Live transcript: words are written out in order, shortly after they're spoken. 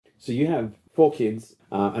So you have 4 kids,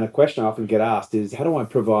 and a question I often get asked is, how do I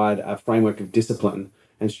provide a framework of discipline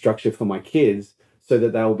and structure for my kids so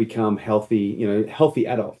that they will become healthy, healthy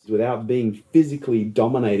adults without being physically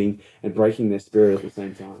dominating and breaking their spirit at the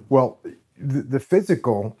same time? Well, the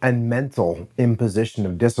physical and mental imposition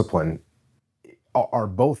of discipline are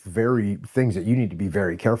both very things that you need to be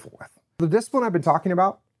very careful with. The discipline I've been talking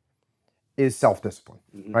about is self-discipline,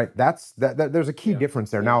 right? There's a key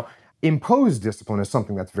difference there. Now, imposed discipline is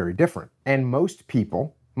something that's very different. And most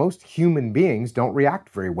people, most human beings don't react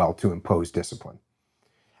very well to imposed discipline.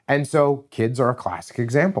 And so kids are a classic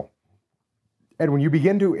example. And when you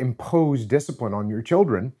begin to impose discipline on your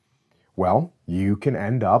children, well, you can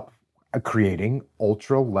end up creating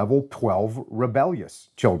ultra level 12 rebellious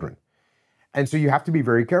children. And so you have to be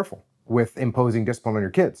very careful with imposing discipline on your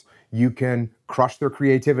kids. You can crush their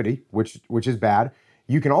creativity, which is bad.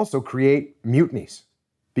 You can also create mutinies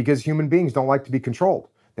because human beings don't like to be controlled.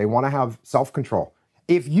 They want to have self-control.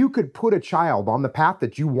 If you could put a child on the path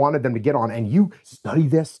that you wanted them to get on and you study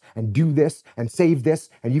this and do this and save this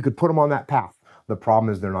and you could put them on that path, the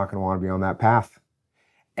problem is they're not going to want to be on that path.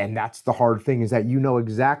 And that's the hard thing, is that you know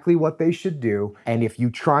exactly what they should do. And if you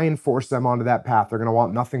try and force them onto that path, they're going to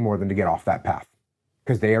want nothing more than to get off that path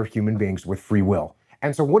because they are human beings with free will.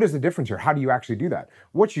 And so what is the difference here? How do you actually do that?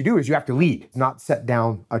 What you do is you have to lead, not set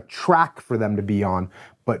down a track for them to be on,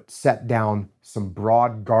 but set down some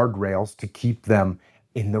broad guardrails to keep them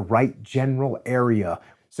in the right general area.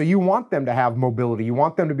 So you want them to have mobility. You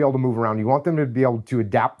want them to be able to move around. You want them to be able to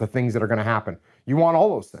adapt to things that are going to happen. You want all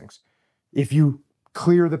those things. If you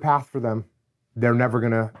clear the path for them, they're never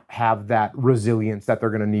going to have that resilience that they're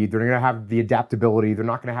going to need. They're going to have the adaptability. They're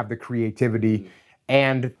not going to have the creativity,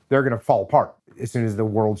 and they're going to fall apart as soon as the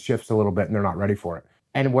world shifts a little bit and they're not ready for it.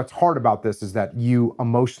 And what's hard about this is that you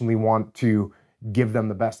emotionally want to give them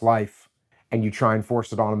the best life and you try and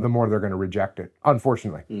force it on them, the more they're going to reject it,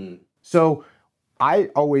 unfortunately. So I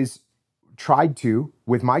always tried to,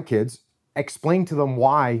 with my kids, explain to them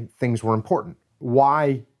why things were important,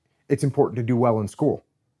 why it's important to do well in school.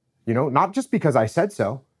 Not just because I said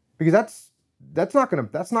so, because that's not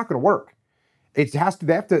gonna work. They have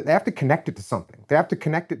to connect it to something. They have to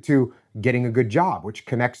connect it to getting a good job, which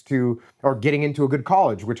connects to, or getting into a good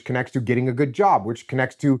college, which connects to getting a good job, which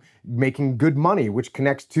connects to making good money, which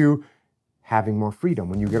connects to having more freedom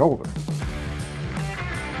when you get older.